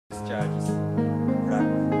discharges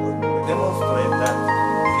demonstrate that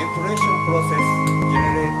filtration process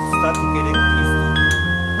generates static electricity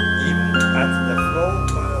even at the flow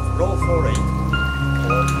rate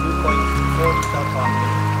of 2.4 meter per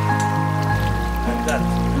minute, and that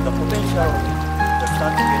the potential of the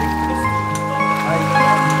static electricity in the high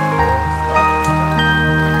energy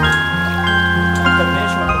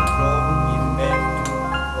contamination control is meant to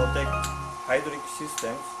protect hydraulic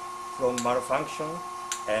systems from malfunction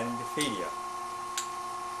and failure.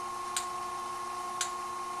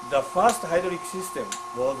 The first hydraulic system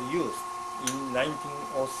was used in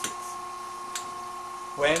 1906.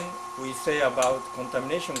 When we say about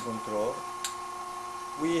contamination control,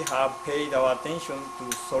 we have paid our attention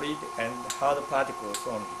to solid and hard particles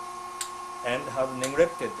only, and have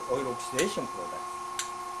neglected oil oxidation products.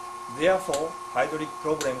 Therefore, hydraulic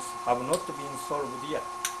problems have not been solved yet.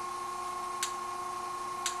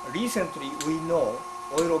 Recently, we know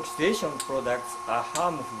oil oxidation products are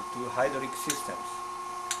harmful to hydraulic systems.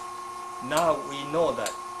 Now we know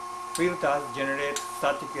that filters generate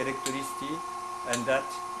static electricity and that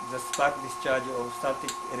the spark discharge of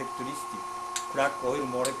static electricity crack oil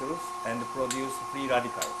molecules and produce free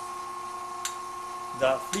radicals.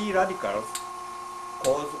 The free radicals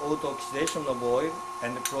cause auto-oxidation of oil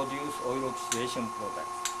and produce oil oxidation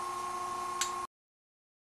products.